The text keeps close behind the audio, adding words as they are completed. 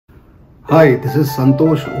Hi, this is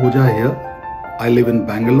Santosh Ojha here. I live in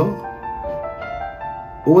Bangalore.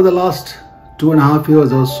 Over the last 2.5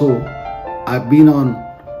 years or so, I've been on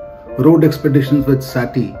road expeditions with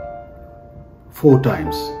Satty 4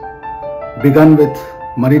 times. Begun with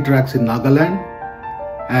muddy tracks in Nagaland,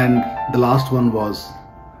 and the last one was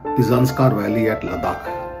the Zanskar Valley at Ladakh.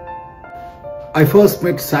 I first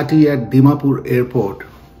met Satty at Dimapur airport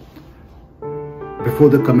before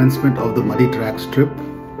the commencement of the muddy tracks trip.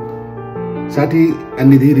 Satty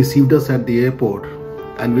and Nidhi received us at the airport,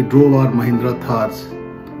 and we drove our Mahindra Thars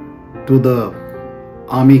to the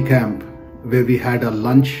army camp where we had a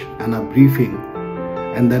lunch and a briefing,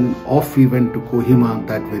 and then off we went to Kohima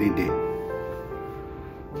that very day.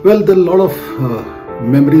 Well, there are a lot of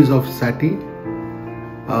memories of Satty.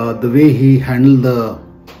 The way he handled the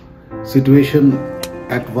situation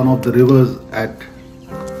at one of the rivers at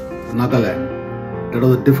Nagaland. That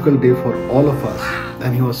was a difficult day for all of us,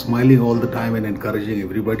 and he was smiling all the time and encouraging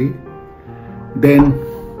everybody. Then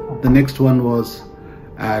the next one was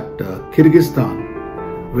at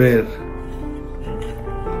Kyrgyzstan, where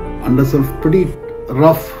under some pretty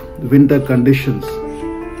rough winter conditions,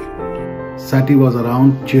 Satty was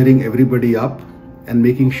around cheering everybody up and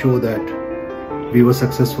making sure that we were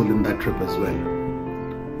successful in that trip as well.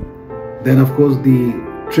 Then of course the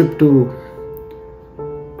trip to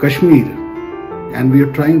Kashmir, and we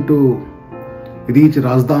are trying to reach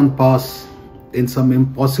Razdan Pass in some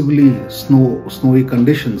impossibly snowy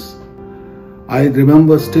conditions. I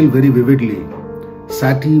remember still very vividly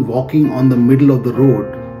Satty walking on the middle of the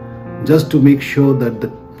road just to make sure that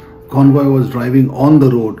the convoy was driving on the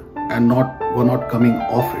road and were not coming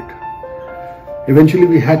off it. Eventually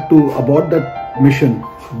we had to abort that mission,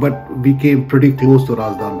 but we came pretty close to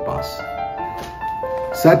Razdan Pass.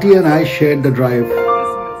 Satty and I shared the drive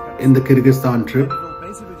in the Kyrgyzstan trip,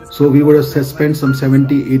 so we would have spent some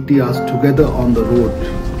 70-80 hours together on the road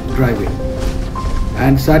driving.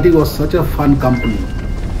 And Satty was such a fun company,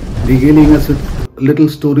 regaling us with little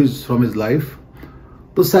stories from his life.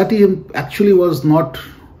 So Satty actually was not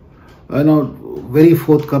very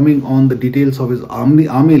forthcoming on the details of his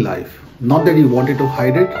army life. Not that he wanted to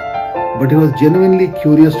hide it, but he was genuinely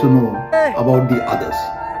curious to know about the others.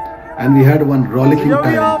 And we had one rollicking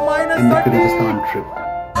time in the Kyrgyzstan trip.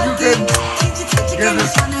 You can get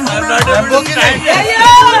this. I'm not able to stand.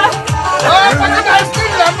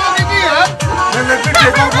 Then let me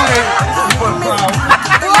take off my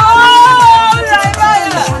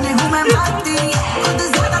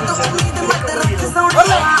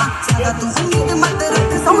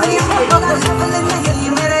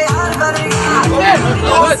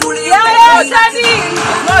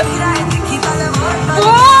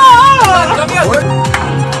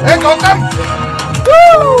Hey, Gautam!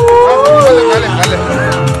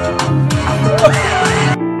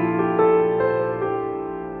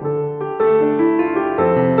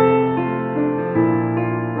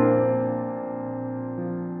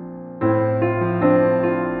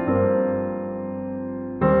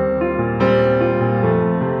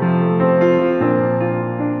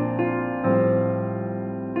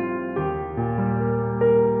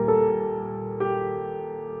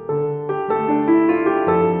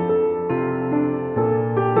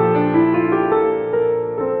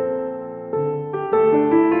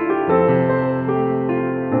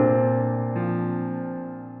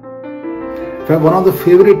 One of the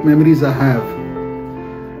favorite memories I have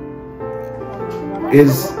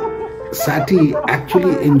is Satty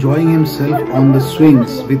actually enjoying himself on the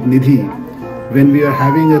swings with Nidhi when we are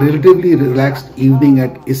having a relatively relaxed evening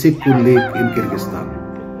at Isikpur Lake in Kyrgyzstan.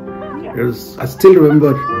 I still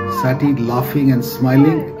remember Satty laughing and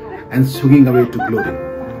smiling and swinging away to glory.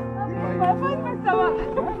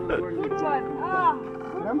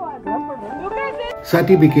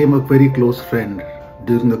 Satty became a very close friend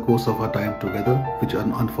during the course of our time together, which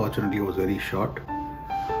unfortunately was very short.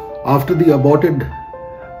 After the aborted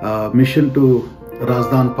mission to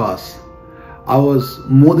Razdan Pass, I was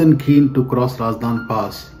more than keen to cross Razdan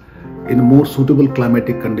Pass in more suitable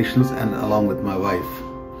climatic conditions and along with my wife.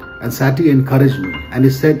 And Satty encouraged me, and he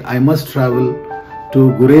said I must travel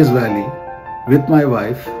to Gurez Valley with my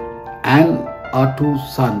wife and our 2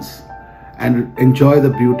 sons and enjoy the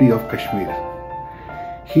beauty of Kashmir.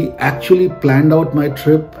 He actually planned out my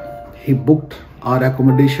trip. He booked our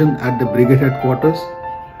accommodation at the brigade headquarters.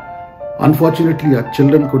 Unfortunately, our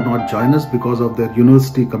children could not join us because of their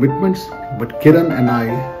university commitments, but Kiran and I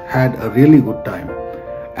had a really good time.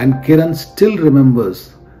 And Kiran still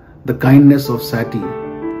remembers the kindness of Satty,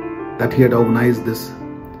 that he had organized this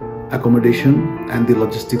accommodation and the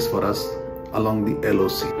logistics for us along the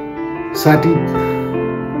LOC. Satty,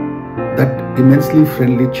 that immensely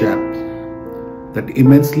friendly chap, that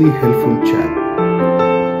immensely helpful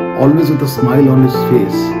chap, always with a smile on his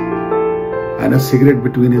face and a cigarette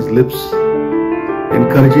between his lips,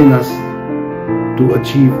 encouraging us to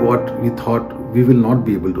achieve what we thought we will not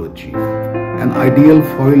be able to achieve. An ideal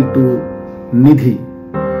foil to Nidhi.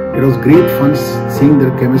 It was great fun seeing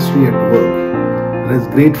their chemistry at work, and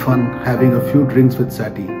it's great fun having a few drinks with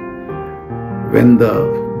Satty when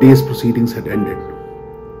the day's proceedings had ended.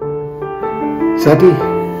 Satty,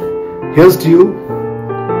 here's to you.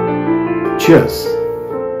 Cheers.